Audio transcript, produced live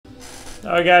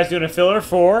Alright guys, doing a filler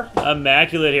for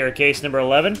Immaculate here, case number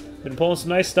 11. Been pulling some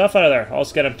nice stuff out of there.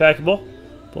 Also got Impeccable.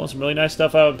 Pulling some really nice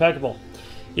stuff out of Impeccable.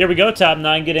 Here we go, top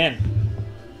 9, get in.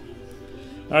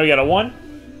 Alright, we got a 1,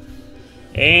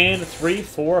 and a 3,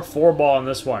 4 ball in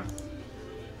this one.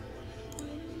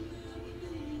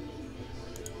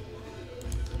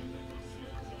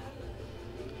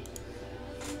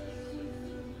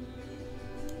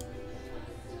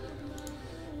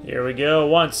 Here we go,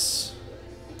 once,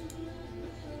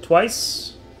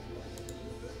 twice,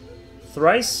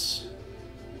 thrice,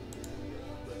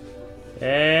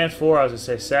 and 4. I was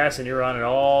going to say, Sasson, you're on it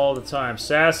all the time.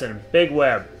 Sasson, Big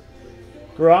Web,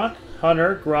 Gronk,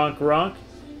 Hunter, Gronk,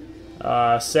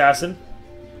 Sasson,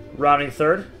 rounding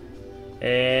third,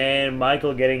 and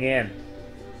Michael getting in.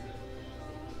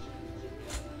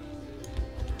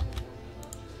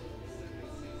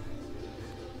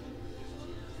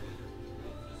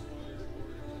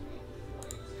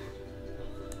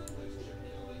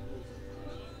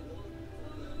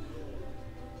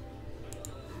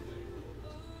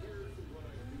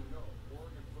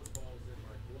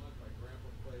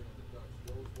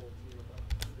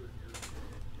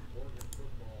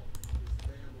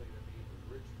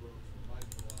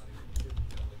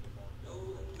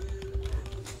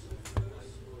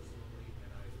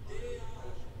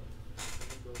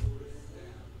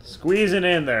 Squeezing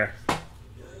in there.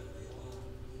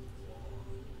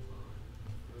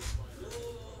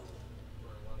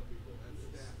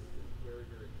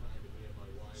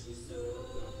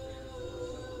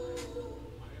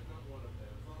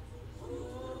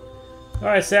 All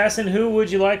right, Sasson, who would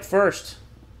you like first?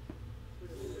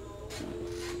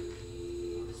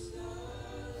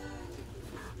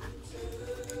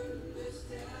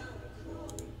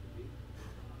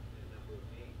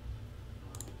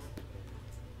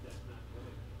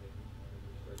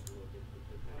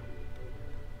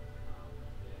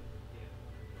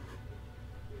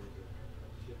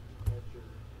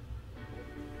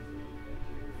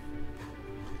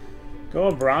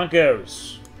 Going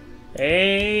Broncos.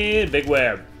 And Big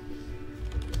Web.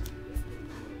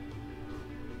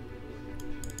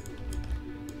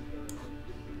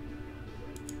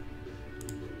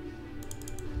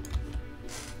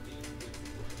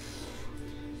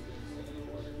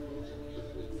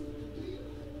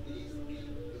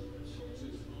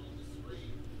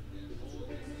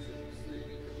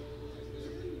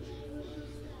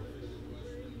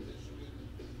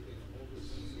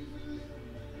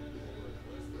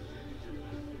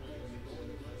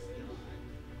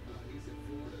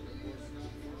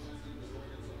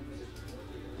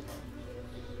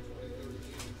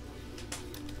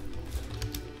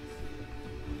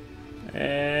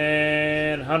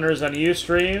 And Hunter's on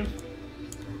Ustream.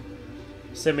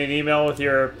 Send me an email with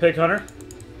your pick, Hunter.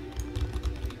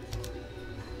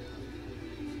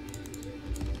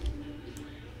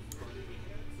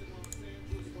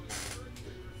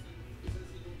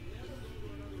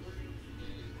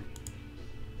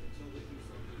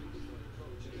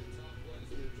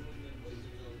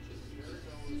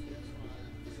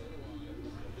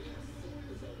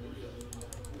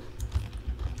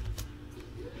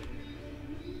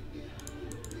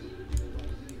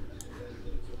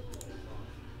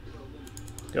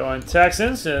 Going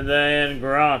Texans, and then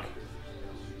Gronk.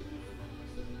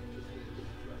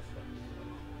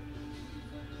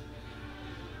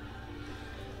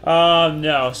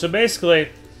 No. So basically,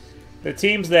 the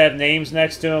teams that have names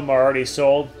next to them are already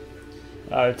sold.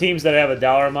 The teams that have a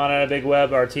dollar amount on a Big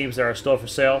Web are teams that are still for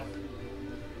sale.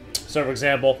 So, for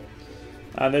example,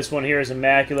 on this one here is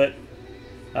Immaculate.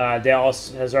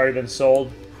 Dallas has already been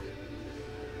sold.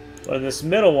 But in this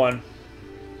middle one,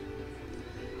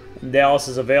 Dallas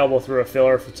is available through a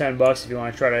filler for $10 if you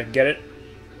want to try to get it.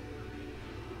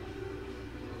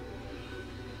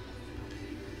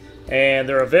 And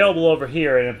they're available over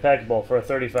here in Impeccable for a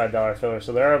 $35 filler.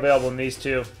 So they're available in these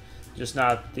two, just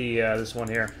not the this one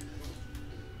here.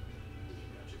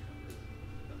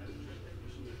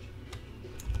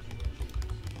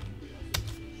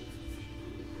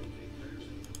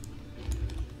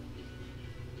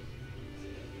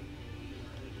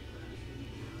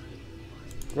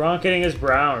 Gronk getting his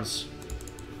Browns.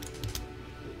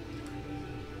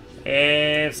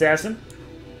 And Sasson.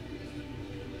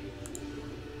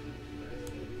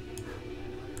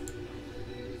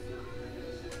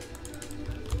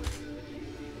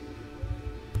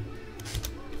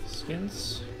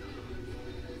 Skins.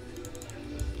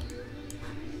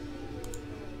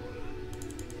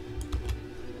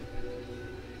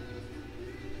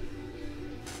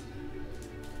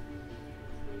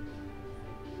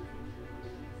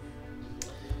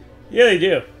 Yeah, they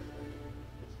do.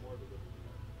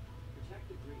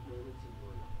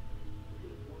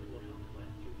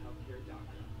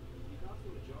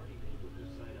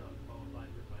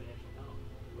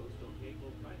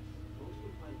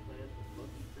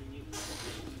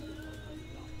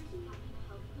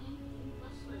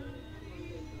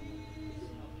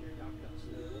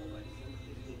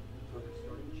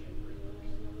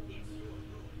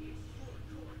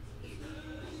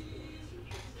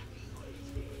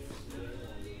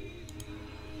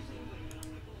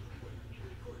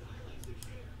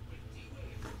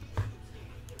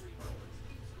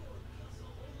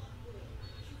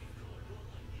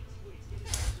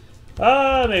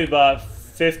 Maybe about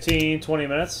 15, 20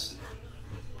 minutes.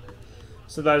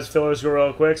 Sometimes fillers go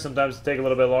real quick, sometimes they take a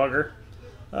little bit longer.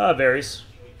 Varies.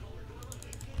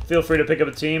 Feel free to pick up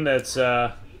a team that's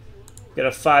get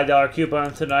a $5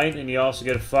 coupon tonight, and you also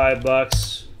get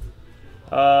 $5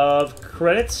 of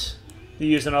credit to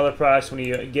use on other products when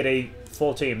you get a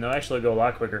full team. They'll actually go a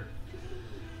lot quicker.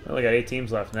 I only got 8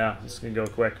 teams left now. This is going to go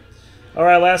quick.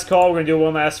 Alright, last call. We're going to do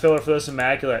one last filler for this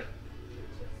Immaculate.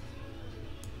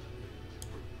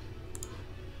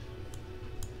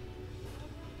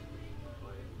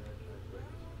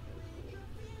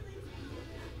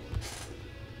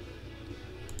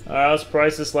 Alright, let's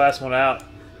price this last one out.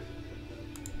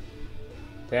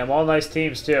 Damn, all nice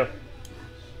teams too.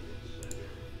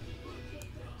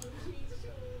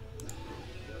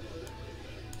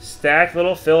 Stacked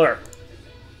little filler.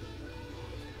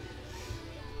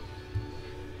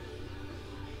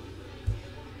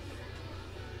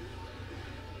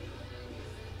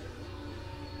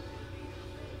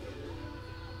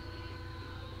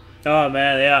 Oh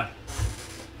man,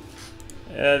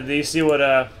 yeah. Do you see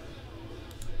what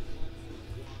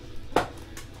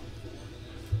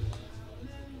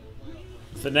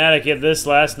Fnatic hit this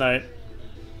last night?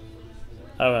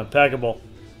 Oh, impeccable.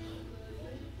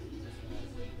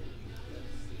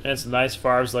 And some nice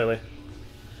Favres lately.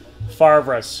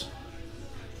 Favres.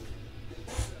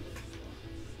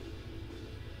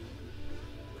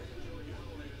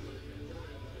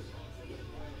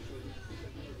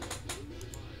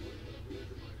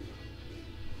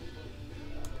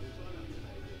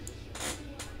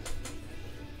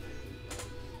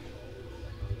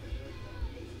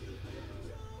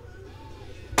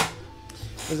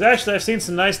 I've seen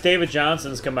some nice David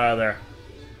Johnsons come out of there.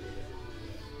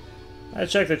 I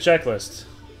checked the checklist.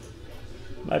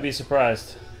 Might be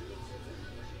surprised.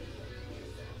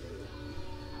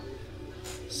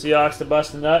 Seahawks to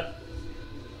bust a nut.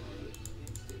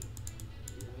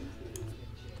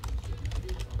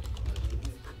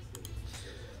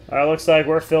 Alright, looks like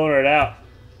we're filling it out.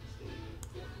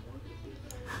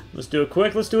 Let's do it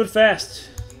quick, let's do it fast.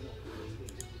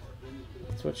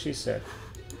 That's what she said.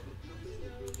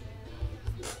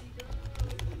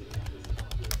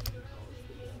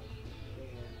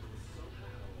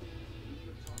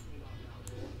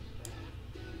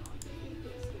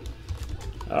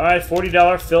 Alright,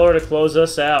 $40 filler to close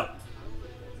us out.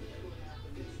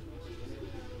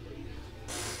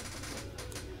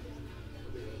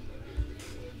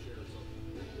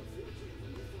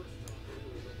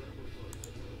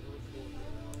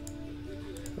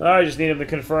 Alright, just need him to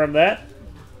confirm that.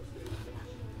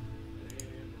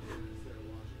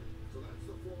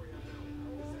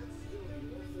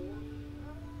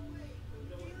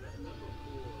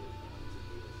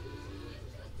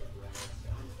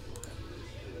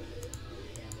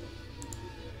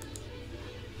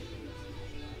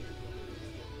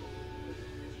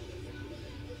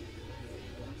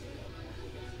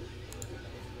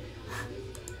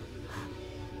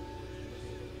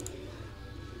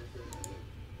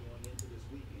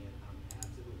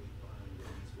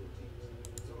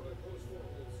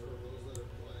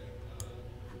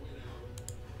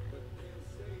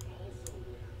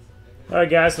 Alright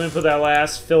guys, let me put that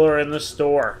last filler in the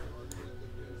store.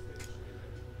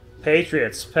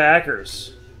 Patriots,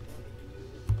 Packers.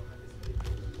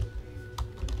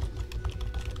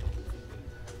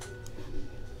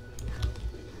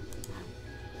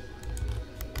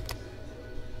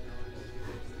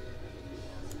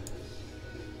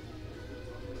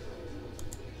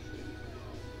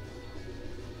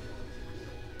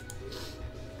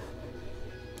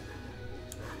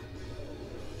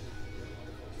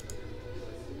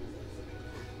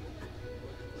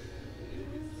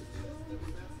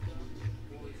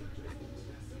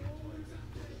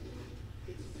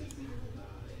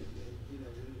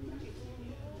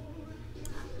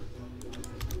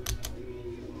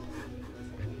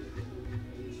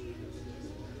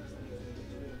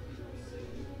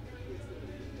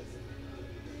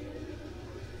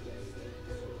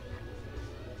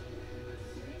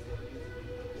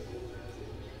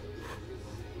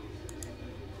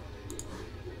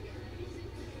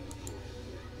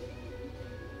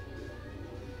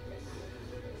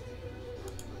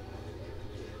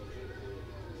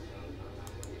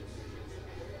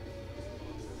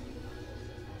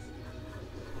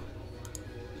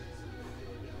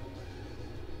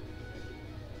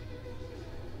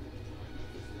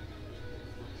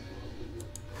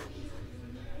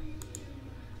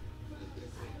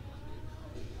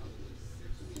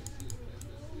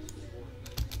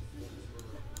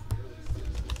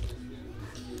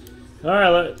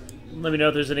 Alright, let me know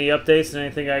if there's any updates and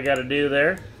anything I gotta do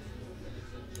there.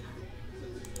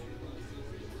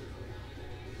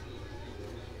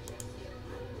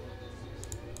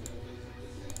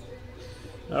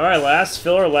 All right, last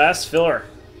filler, last filler.